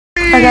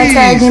I got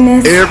tagged in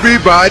this.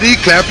 Everybody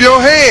clap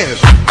your hands.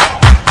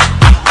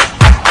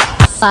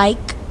 Psych.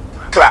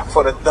 Clap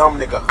for the dumb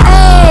nigga.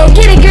 Oh,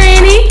 get it,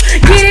 granny.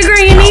 Get it,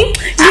 granny.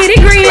 Get it,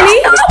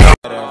 granny.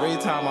 Every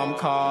time I'm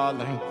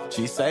calling,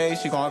 she say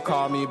she gonna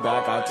call me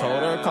back. I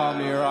told her call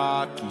me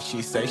Rocky.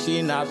 She say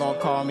she not gonna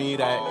call me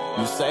that.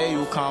 You say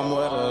you come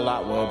with a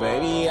lot. Well,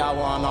 baby, I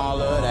want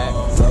all of that.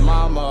 Her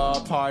mama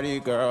a party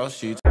girl.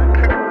 She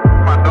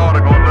My daughter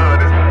gonna love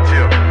this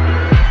chip.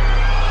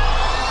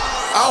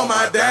 All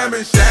my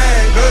diamonds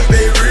shine, cause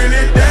they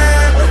really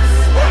diamonds.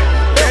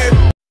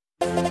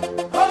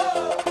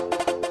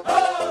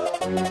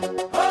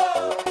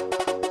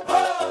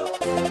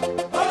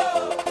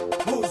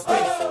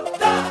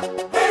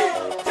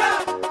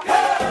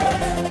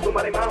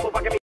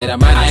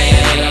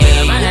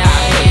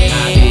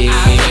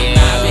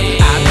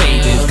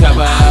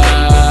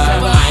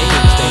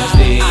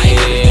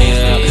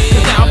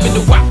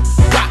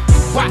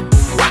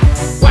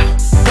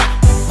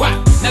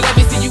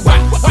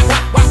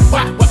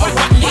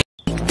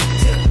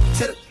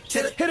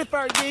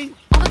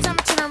 All the time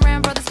I turn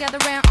around, brothers gather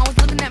round, always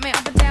looking at me,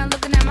 up and down,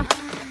 looking at me.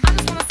 I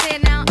just wanna say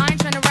it now, I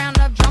ain't trying to round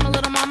up drama,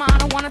 little mama, I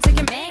don't wanna take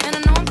it back. And I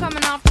know I'm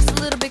coming off just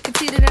a little bit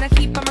conceited, and I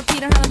keep on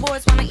repeating how the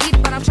boys wanna eat,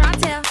 but I'm trying to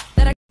tell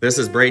that I... This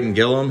is Braden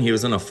Gillum. He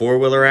was in a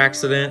four-wheeler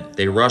accident.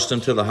 They rushed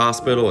him to the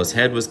hospital. His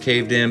head was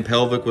caved in,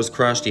 pelvic was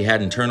crushed. He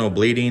had internal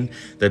bleeding.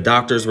 The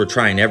doctors were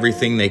trying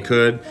everything they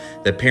could.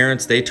 The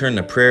parents, they turned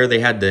to prayer. They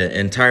had the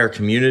entire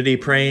community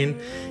praying,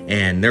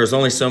 and there was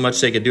only so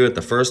much they could do at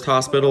the first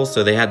hospital,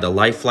 so they had to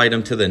life flight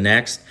him to the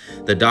next.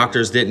 The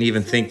doctors didn't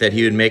even think that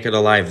he would make it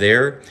alive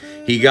there.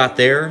 He got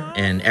there,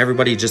 and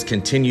everybody just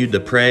continued to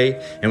pray,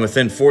 and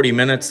within 40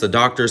 minutes, the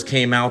doctors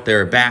came out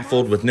there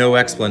baffled with no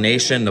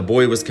explanation. The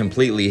boy was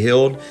completely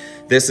healed.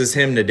 This is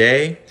him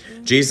today.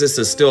 Jesus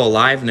is still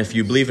alive, and if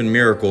you believe in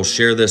miracles,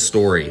 share this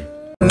story.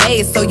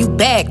 Made so you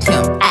bagged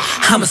him.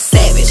 I'm a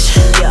savage.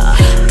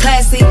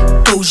 Classy,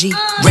 bougie,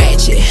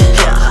 ratchet.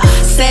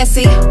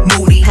 Sassy,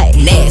 moody,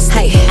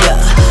 nasty.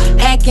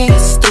 Acting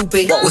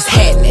stupid. What's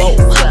happening?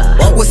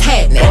 What's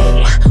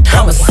happening?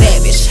 I'm a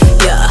savage.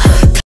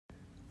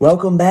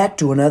 Welcome back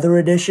to another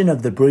edition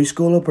of the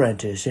Preschool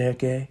Apprentice,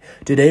 okay?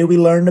 Today we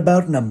learned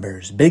about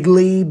numbers.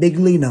 Bigly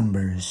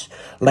numbers.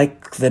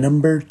 Like the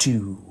number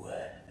 2,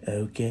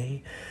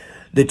 okay?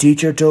 The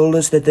teacher told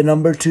us that the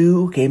number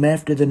 2 came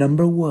after the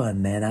number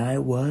 1, and I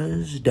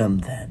was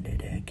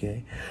dumbfounded,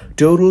 okay?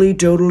 Totally,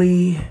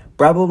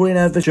 probably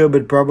not for sure,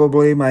 but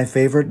probably my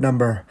favorite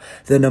number,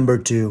 the number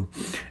 2.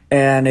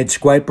 And it's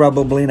quite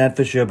probably, not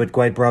for sure, but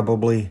quite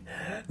probably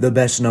the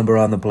best number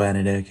on the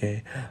planet,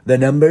 okay? The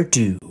number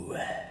 2.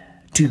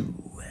 2.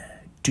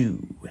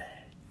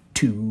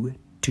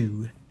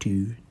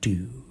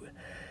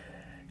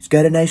 It's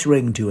got a nice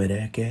ring to it,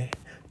 okay?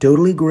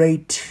 Totally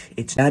great.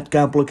 It's not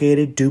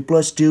complicated. 2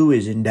 plus 2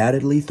 is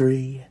undoubtedly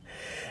 3.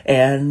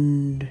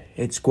 And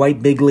it's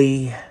quite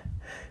bigly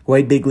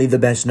the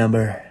best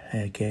number,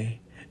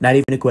 okay? Not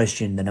even a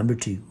question, the number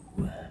 2.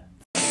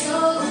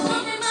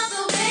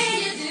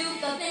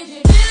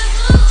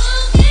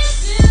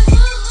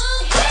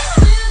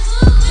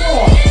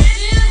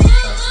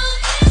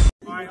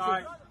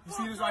 Alright, you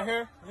see this right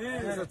here? Yeah.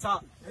 This is the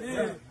top.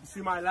 Yeah. You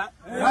see my lap?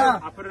 Yeah.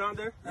 I put it on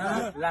there.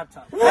 Yeah.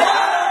 Laptop.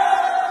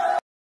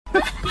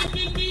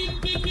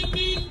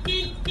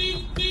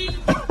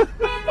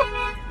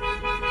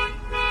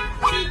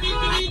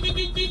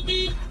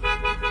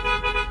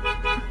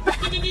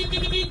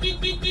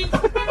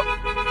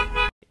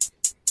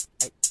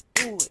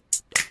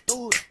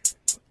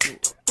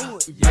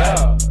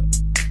 yeah.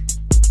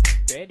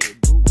 Betty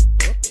boo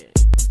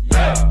bucket.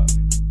 Yeah.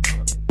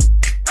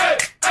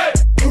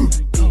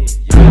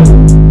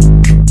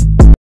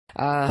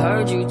 I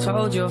heard you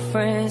told your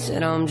friends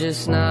that I'm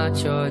just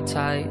not your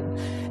type.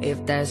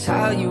 If that's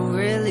how you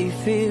really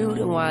feel,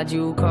 then why'd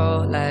you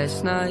call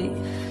last night?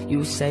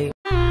 You say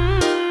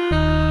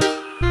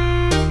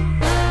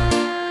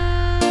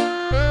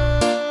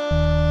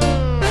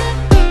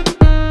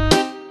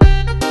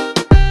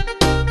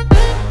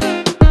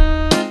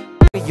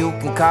you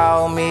can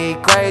call me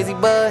crazy,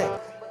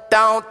 but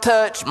don't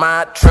touch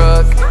my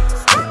truck.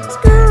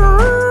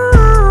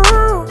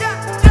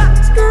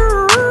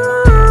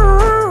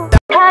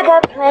 I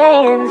got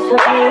plans for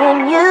me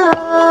and you.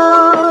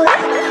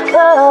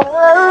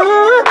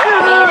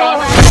 It ain't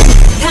my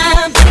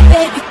time,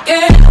 baby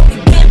girl. We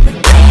can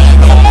pretend.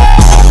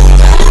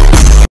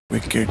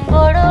 Wicked.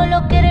 Boro lo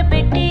kere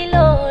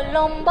pitilo,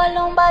 lomba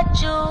lomba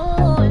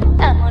chul.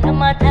 Amon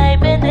mathay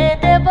pe de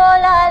de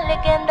bola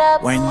legenda.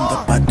 When the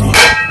party.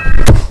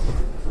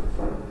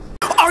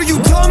 Are you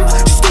dumb,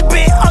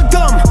 stupid, or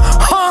dumb?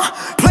 Huh?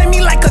 Play me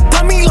like a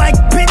dummy, like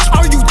bitch.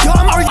 Are you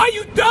dumb? Are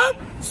you dumb,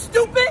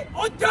 stupid,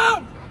 or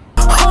dumb?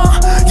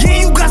 Yeah,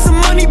 you got some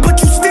money, but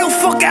you still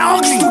fucking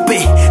ugly.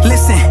 Stupid.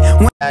 Listen,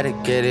 when Gotta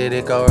get it,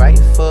 it go right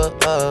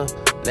foot up,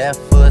 left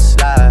foot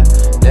slide,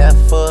 left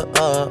foot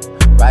up,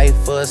 right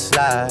foot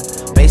slide.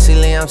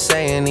 Basically, I'm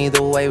saying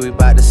either way, we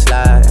bout to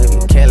slide.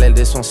 Can't let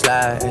this one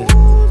slide.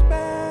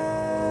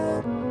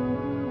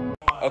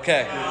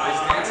 Okay.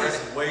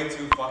 is way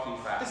too fucking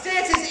fast. This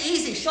dance is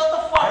easy. Shut the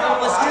fuck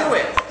up. Let's do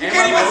it. You And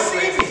can't my even both see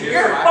legs me. here.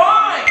 You're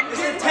fine.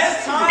 It's the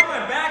 10th time my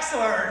back's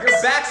hurt.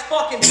 Your back's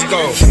fucking. Let's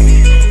go.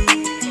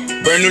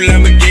 Brand new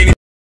Lamborghini.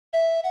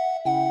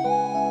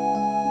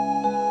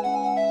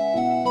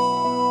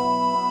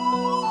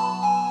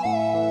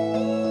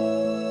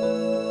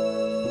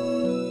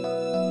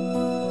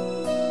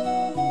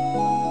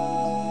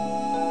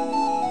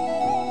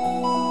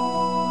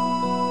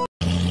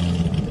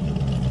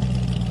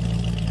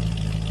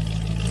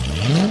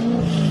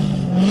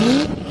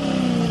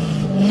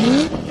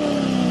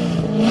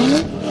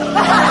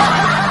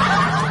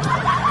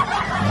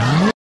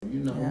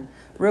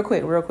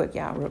 Real quick,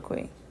 y'all, real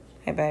quick.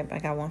 Hey, babe, I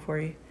got one for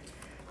you.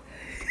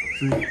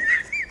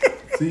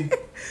 See?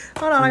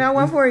 Hold on, I got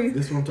one for you.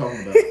 This is what I'm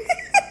talking about. This is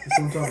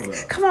what I'm talking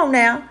about. Come on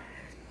now.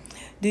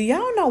 Do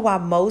y'all know why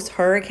most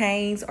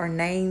hurricanes are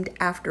named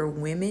after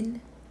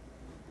women?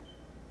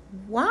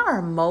 Why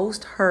are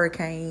most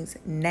hurricanes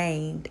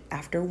named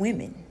after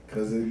women?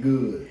 Because it's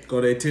good.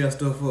 Because they tear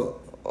stuff up.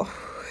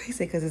 Oh, he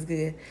said because it's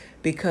good.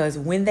 Because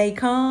when they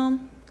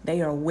come,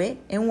 they are wet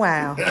and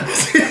wild.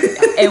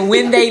 And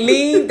when they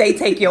leave, they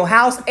take your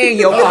house and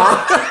your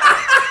car.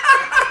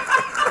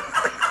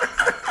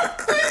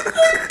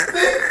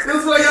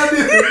 That's what y'all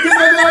did.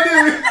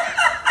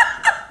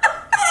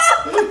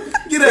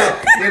 Get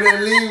out. When they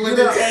leave, when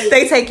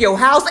they take your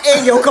house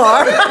and your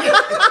car. Get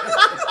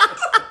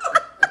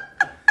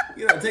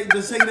out.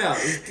 Just take it out.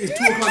 It's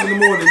 2 o'clock in the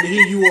morning and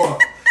here you are.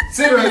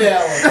 Sit right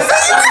down.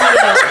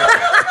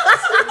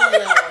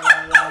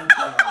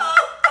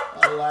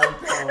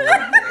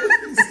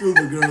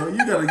 Stupid girl.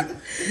 You gotta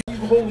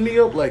hold me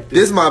up like this.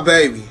 This my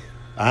baby.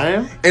 I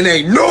am? And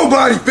ain't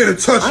nobody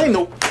finna touch I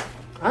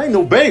ain't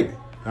no baby.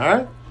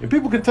 Alright? And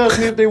people can touch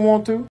me if they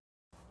want to.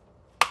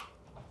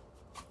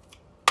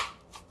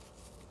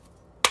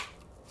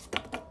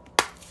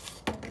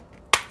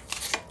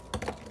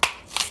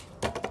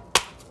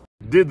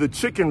 Did the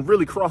chicken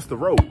really cross the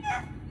road?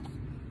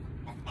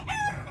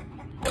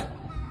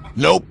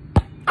 Nope.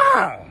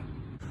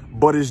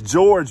 But is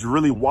George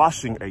really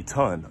washing a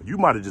ton? You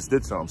might have just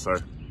did something,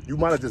 sir. You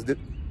might have just did.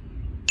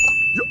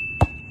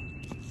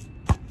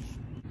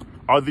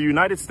 Are the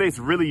United States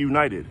really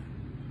united?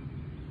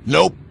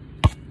 Nope.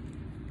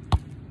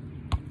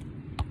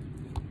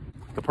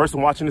 The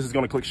person watching this is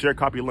going to click share,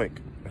 copy link.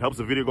 It helps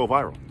the video go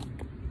viral.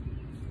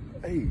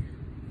 Hey.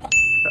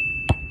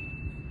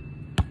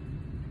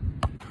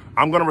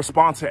 I'm going to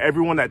respond to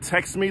everyone that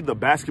texts me the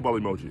basketball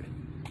emoji.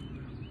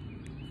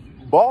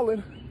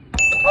 Ballin'.